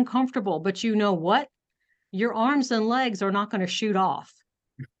 it is uncomfortable, but you know what? Your arms and legs are not going to shoot off.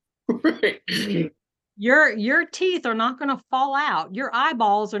 Right. Your teeth are not going to fall out. Your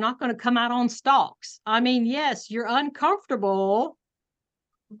eyeballs are not going to come out on stalks. I mean, yes, you're uncomfortable,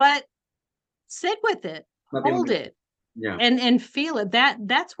 but sit with it, Not the hold only. it, Yeah. and feel it.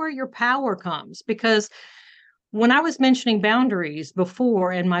 That's where your power comes. Because when I was mentioning boundaries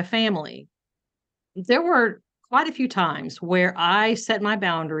before in my family, there were quite a few times where I set my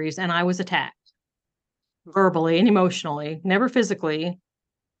boundaries and I was attacked verbally and emotionally, never physically.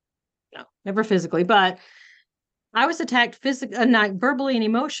 No, never physically, but I was attacked physically, not verbally and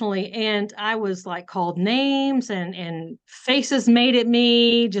emotionally, and I was like called names and faces made at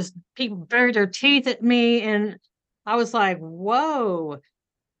me, just people buried their teeth at me, and I was like, "Whoa!"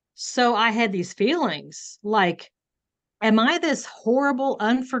 So I had these feelings like, "Am I this horrible,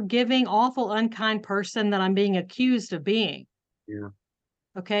 unforgiving, awful, unkind person that I'm being accused of being?" Yeah.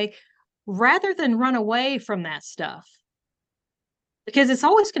 Okay, rather than run away from that stuff because it's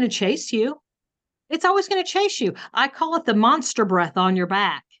always going to chase you. It's always going to chase you. I call it the monster breath on your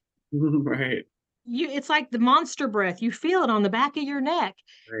back. Right. It's like the monster breath. You feel it on the back of your neck,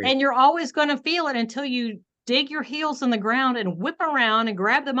 Right. and you're always going to feel it until you dig your heels in the ground and whip around and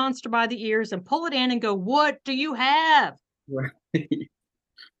grab the monster by the ears and pull it in and go, "What do you have?" Right.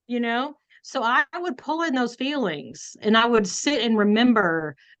 You know? So I would pull in those feelings and I would sit and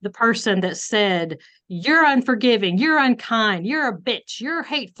remember the person that said, "You're unforgiving, you're unkind, you're a bitch, you're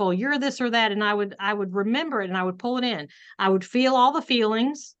hateful, you're this or that." And I would remember it and I would pull it in. I would feel all the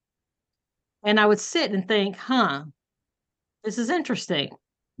feelings and I would sit and think, this is interesting.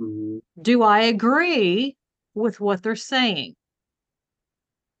 Mhm. Do I agree with what they're saying?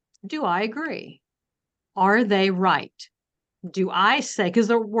 Do I agree? Are they right? Do I say,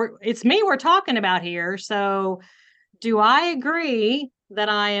 because it's me we're talking about here. So do I agree that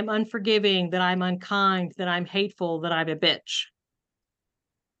I am unforgiving, that I'm unkind, that I'm hateful, that I'm a bitch?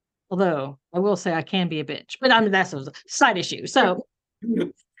 Although I will say I can be a bitch, but I mean, that's a side issue. So,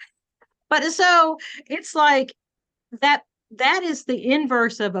 but so it's like that, that is the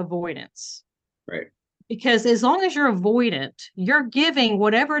inverse of avoidance. Right. Because as long as you're avoidant, you're giving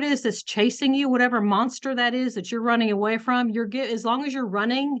whatever it is that's chasing you, whatever monster that is that you're running away from, as long as you're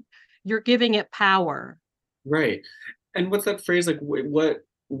running, you're giving it power. Right. And what's that phrase like? What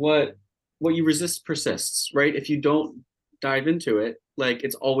you resist persists, right? If you don't dive into it, like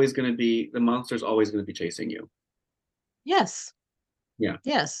it's always going to be the monster's always going to be chasing you. Yes. Yeah.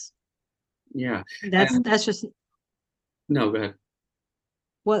 Yes. Yeah. That's And that's just no, go ahead.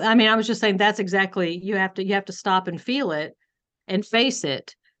 well, I mean, I was just saying that's exactly you have to stop and feel it and face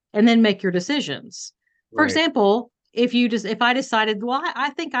it and then make your decisions. For Right. example, if I decided, well,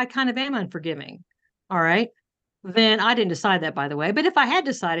 I think I kind of am unforgiving. All right. Then I didn't decide that, by the way. But if I had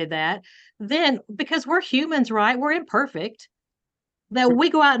decided that, then because we're humans, right? We're imperfect. That we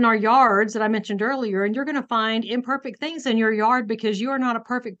go out in our yards that I mentioned earlier, and you're going to find imperfect things in your yard because you are not a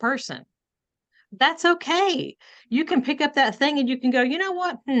perfect person. That's okay. You can pick up that thing and you can go, you know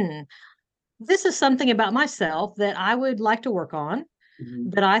what? This is something about myself that I would like to work on,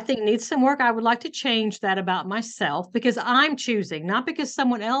 Mhm. that I think needs some work. I would like to change that about myself because I'm choosing, not because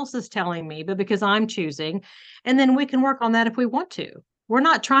someone else is telling me, but because I'm choosing. And then we can work on that if we want to. We're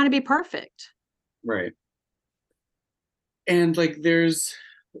not trying to be perfect. Right. And like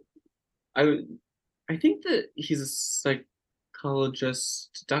I I think that he's a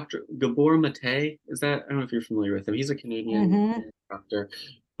psychologist, Dr. Gabor Mate. Is that? I don't know if you're familiar with him. He's a Canadian Mm-hmm. doctor,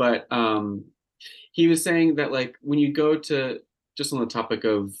 but he was saying that like when you go to just on the topic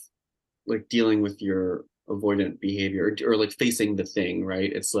of like dealing with your avoidant behavior or like facing the thing,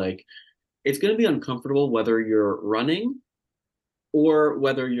 right? It's like it's going to be uncomfortable whether you're running or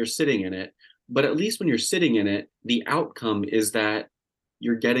whether you're sitting in it. But at least when you're sitting in it, the outcome is that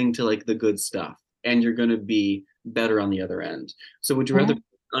you're getting to like the good stuff and you're going to be better on the other end. So would you rather be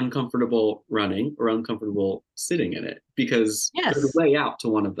uncomfortable running or uncomfortable sitting in it? Because there's a Yes. way out to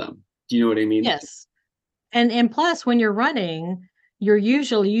one of them. Do you know what I mean? Yes. And plus when you're running, you're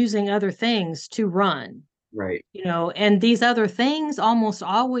usually using other things to run, Right. and these other things almost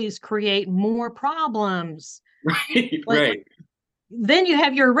always create more problems. Right. Like Right. then you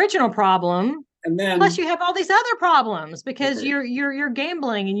have your original problem, And plus then you have all these other problems because right. you're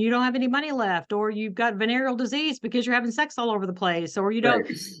gambling and you don't have any money left, or you've got venereal disease because you're having sex all over the place, or you don't,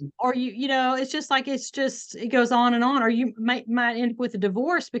 Right. or it's just like it goes on and on. Or you might end up with a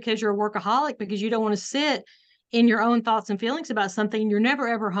divorce because you're a workaholic because you don't want to sit in your own thoughts and feelings about something. You're never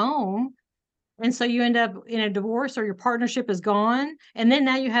ever home. And so you end up in a divorce or your partnership is gone. And then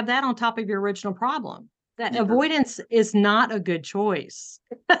now you have that on top of your original problem. That Yeah. avoidance is not a good choice.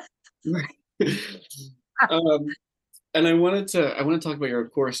 Right. Um, And I want to talk about your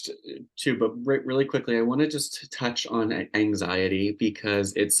course too, but really quickly, I want to just touch on anxiety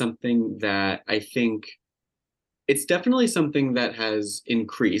because it's something that I think it's definitely something that has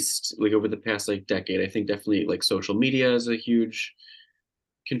increased like over the past like decade. I think definitely like social media is a huge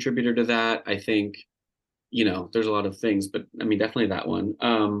contributor to that. I think, there's a lot of things, but I mean, definitely that one.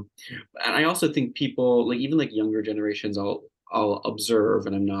 And I also think people like even like younger generations, I'll observe,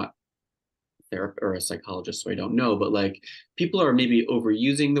 and I'm not therapist or a psychologist, so I don't know, but like people are maybe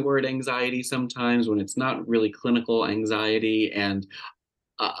overusing the word anxiety sometimes when it's not really clinical anxiety. And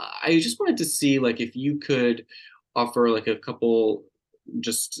I just wanted to see like if you could offer like a couple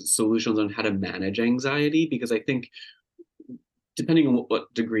just solutions on how to manage anxiety, because I think depending on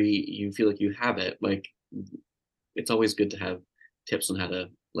what degree you feel like you have it, like it's always good to have tips on how to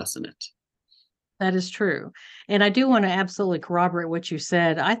lessen it. That is true. And I do want to absolutely corroborate what you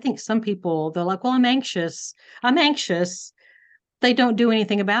said. I think some people, they're like, well, I'm anxious. I'm anxious. They don't do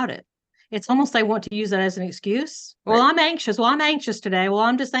anything about it. It's almost they want to use that as an excuse. Well, Right. I'm anxious. Well, I'm anxious today. Well,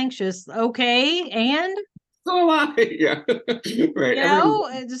 I'm just anxious. Okay. And, So am I. Yeah. Right.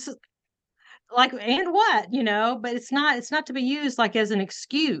 Everyone. it's like, and what, but it's not to be used like as an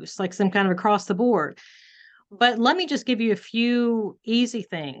excuse, like some kind of across the board. But let me just give you a few easy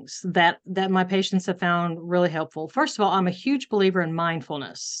things that my patients have found really helpful. First of all, I'm a huge believer in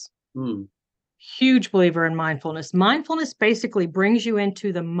mindfulness. Hmm. Huge believer in mindfulness. Mindfulness basically brings you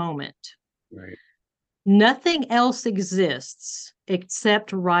into the moment. Right. Nothing else exists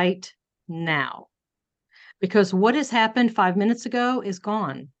except right now. Because what has happened 5 minutes ago is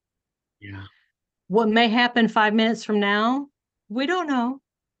gone. Yeah. What may happen 5 minutes from now, we don't know.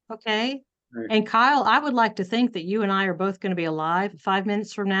 Okay. Right. And Kyle, I would like to think that you and I are both going to be alive 5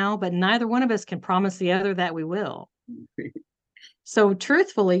 minutes from now, but neither one of us can promise the other that we will. So,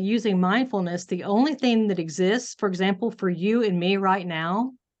 truthfully, using mindfulness, the only thing that exists, for example, for you and me right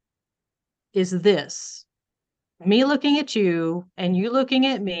now, is this: me looking at you and you looking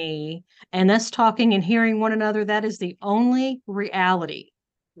at me and us talking and hearing one another. That is the only reality,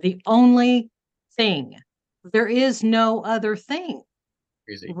 the only thing. There is no other thing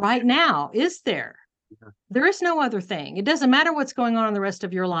Crazy. right now, is there? Yeah. There is no other thing. It doesn't matter what's going on in the rest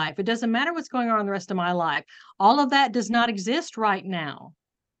of your life. It doesn't matter what's going on in the rest of my life. All of that does not exist right now.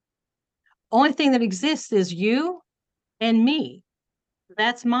 Only thing that exists is you and me.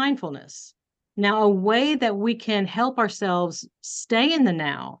 That's mindfulness. Now, a way that we can help ourselves stay in the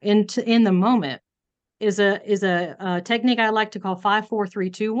now, in the moment, is a technique I like to call 5, 4, 3,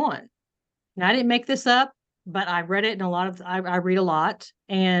 2, 1. Now, I didn't make this up, but I read it in a lot of I read a lot,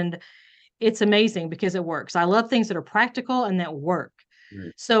 and it's amazing because it works. I love things that are practical and that work.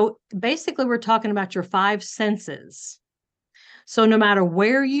 Right. So basically, we're talking about your five senses. So no matter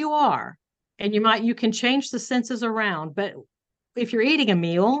where you are, and you can change the senses around, but if you're eating a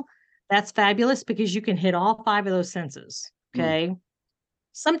meal, that's fabulous because you can hit all five of those senses. Hmm. Okay.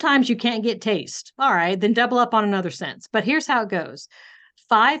 Sometimes you can't get taste. All right, then double up on another sense. But here's how it goes: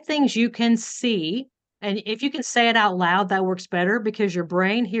 five things you can see. And if you can say it out loud, that works better because your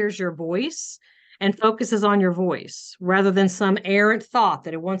brain hears your voice and focuses on your voice rather than some errant thought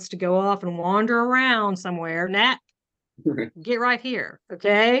that it wants to go off and wander around somewhere. Nat, get right here.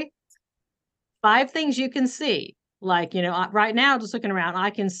 Okay. Five things you can see. Like, right now, just looking around,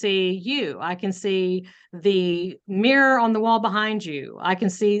 I can see you. I can see the mirror on the wall behind you. I can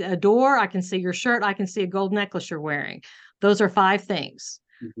see a door. I can see your shirt. I can see a gold necklace you're wearing. Those are five things.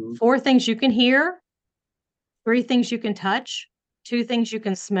 Mhm. Four things you can hear, three things you can touch, two things you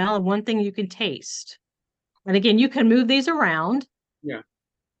can smell, and one thing you can taste. And again, you can move these around. Yeah.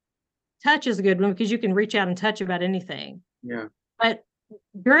 Touch is a good one because you can reach out and touch about anything. Yeah. But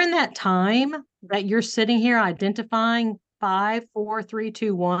during that time that you're sitting here identifying 5, 4, 3,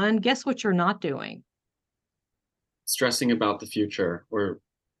 2, 1, guess what you're not doing? Stressing about the future or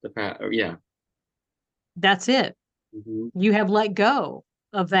the past. Yeah. That's it. Hmm. You have let go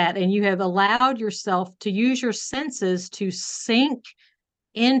of that and you have allowed yourself to use your senses to sink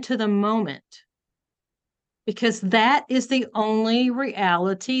into the moment because that is the only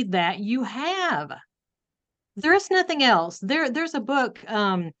reality that you have. There is nothing else. There's a book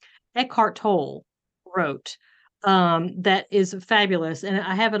Eckhart Tolle wrote that is fabulous, and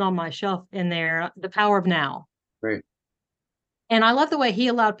I have it on my shelf in there. The Power of Now. Right. And I love the way he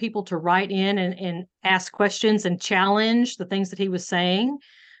allowed people to write in and ask questions and challenge the things that he was saying,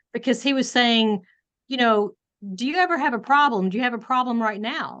 because he was saying, you know, do you ever have a problem? Do you have a problem right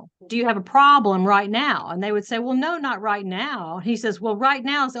now? Do you have a problem right now? And they would say, well, no, not right now. He says, well, right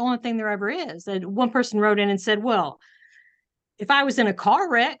now is the only thing there ever is. And one person wrote in and said, well, if I was in a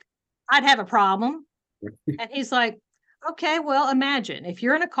car wreck, I'd have a problem. And he's like, Okay, well, imagine if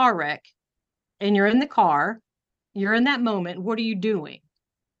you're in a car wreck and you're in the car, you're in that moment, what are you doing?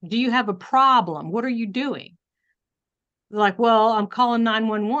 Do you have a problem? What are you doing? Like, well, I'm calling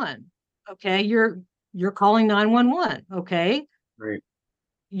 911. Okay, you're calling 911. Okay. Right.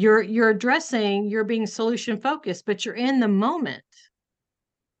 You're addressing, you're being solution focused, but you're in the moment.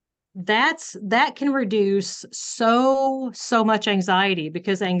 That can reduce so much anxiety,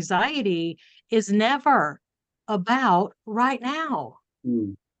 because anxiety is never about right now.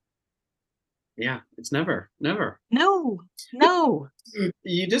 Mm. Yeah, it's never, never. No, no.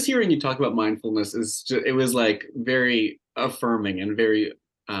 You just hearing you talk about mindfulness is just, it was like very affirming and very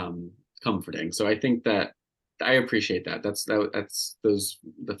um comforting. So I think that I appreciate that. That's those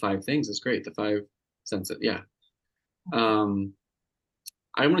the five things is great. The five senses. Yeah. Um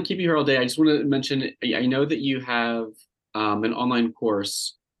I don't want to keep you here all day. I just want to mention I know that you have an online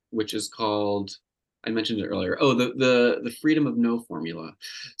course which is called, I mentioned it earlier. Oh, the Freedom of No formula.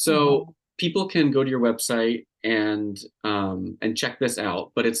 So Mhm. people can go to your website and check this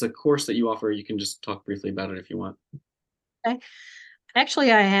out. But it's a course that you offer. You can just talk briefly about it if you want. Okay. Actually,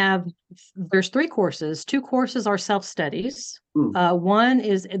 there's three courses. Two courses are self-studies. Hmm. One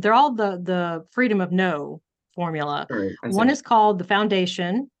is, they're all the Freedom of No formula. All right, I One see. is called the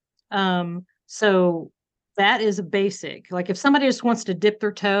Foundation. So that is a basic. Like if somebody just wants to dip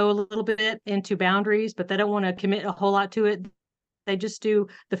their toe a little bit into boundaries, but they don't want to commit a whole lot to it, they just do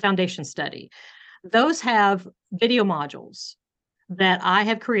the Foundation study. Those have video modules that I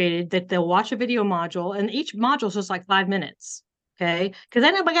have created, that they'll watch a video module, and each module is just like 5 minutes. Okay. Because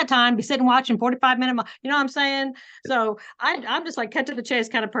ain't nobody got time to be sitting watching 45-minute, you know what I'm saying? So I'm just like cut to the chase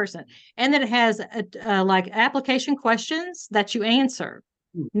kind of person. And then it has like application questions that you answer.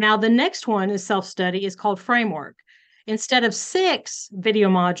 Hmm. Now, the next one is self study, is called Framework. Instead of 6 video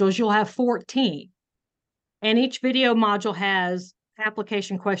modules, you'll have 14. And each video module has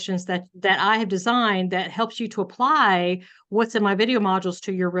application questions that I have designed that helps you to apply what's in my video modules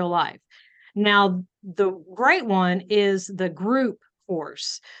to your real life. Now, the great one is the group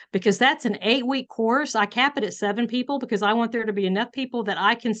course, because that's an 8-week course. I cap it at 7 people because I want there to be enough people that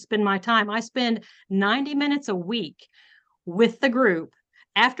I can spend my time. I spend 90 minutes a week with the group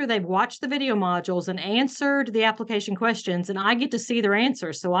after they've watched the video modules and answered the application questions, and I get to see their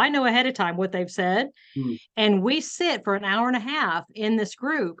answers. So I know ahead of time what they've said, Hmm. and we sit for an hour and a half in this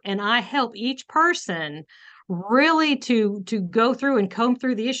group, and I help each person really to go through and comb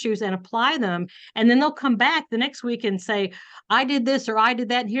through the issues and apply them. And then they'll come back the next week and say, I did this or I did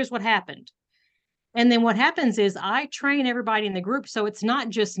that, and here's what happened. And then what happens is I train everybody in the group. So it's not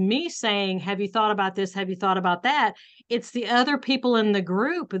just me saying, have you thought about this? Have you thought about that? It's the other people in the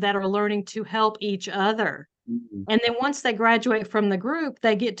group that are learning to help each other. Hmm. And then once they graduate from the group,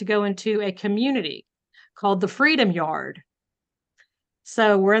 they get to go into a community called the Freedom Yard.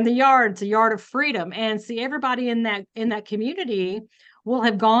 So we're in the yard, it's a yard of freedom. And see, everybody in that community will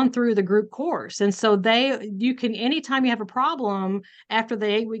have gone through the group course. And so you can, anytime you have a problem after the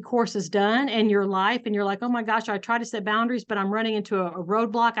 8-week course is done in your life, and you're like, oh my gosh, I try to set boundaries, but I'm running into a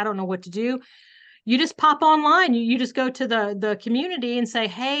roadblock. I don't know what to do. You just pop online. You just go to the community and say,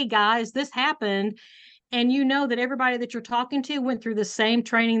 hey guys, this happened. And you know that everybody that you're talking to went through the same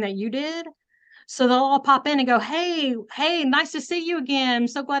training that you did. So they'll all pop in and go, hey, nice to see you again. I'm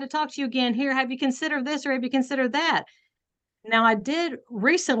so glad to talk to you again. Here, have you considered this or have you considered that? Now, I did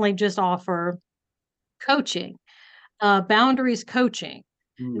recently just offer coaching, boundaries coaching.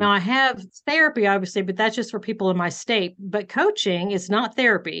 Hmm. Now, I have therapy, obviously, but that's just for people in my state. But coaching is not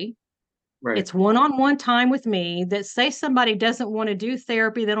therapy. Right. It's one-on-one time with me. That, say somebody doesn't want to do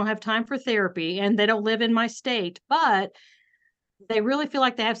therapy, they don't have time for therapy, and they don't live in my state, but they really feel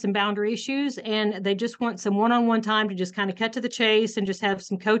like they have some boundary issues and they just want some one-on-one time to just kind of cut to the chase and just have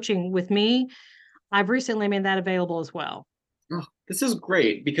some coaching with me. I've recently made that available as well. Oh, this is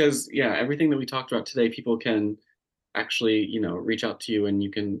great because yeah, everything that we talked about today, people can actually, reach out to you and you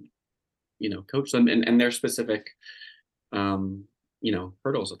can, coach them and their specific, um,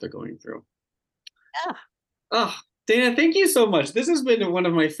 hurdles that they're going through. Yeah. Oh, Dana, thank you so much. This has been one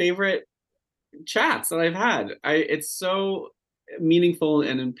of my favorite chats that I've had. It's so meaningful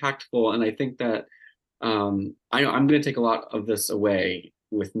and impactful, and I think that I'm going to take a lot of this away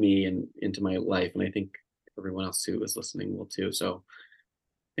with me and into my life, and I think everyone else who is listening will too. So,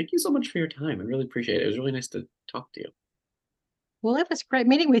 thank you so much for your time. I really appreciate it. It was really nice to talk to you. Well, it was great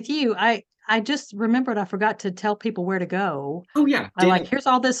meeting with you. I just remembered I forgot to tell people where to go. Oh yeah, I like, Dana. here's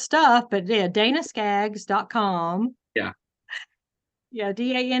all this stuff, but yeah, danaskaggs.com. Yeah. Yeah,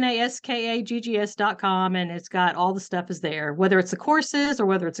 DANASKAGGS.com. And it's got all the stuff is there, whether it's the courses or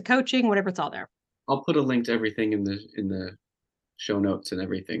whether it's a coaching, whatever, it's all there. I'll put a link to everything in the show notes and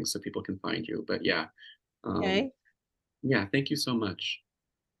everything so people can find you. But yeah, um, Okay. yeah, thank you so much.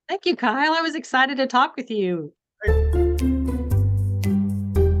 Thank you, Kyle. I was excited to talk with you.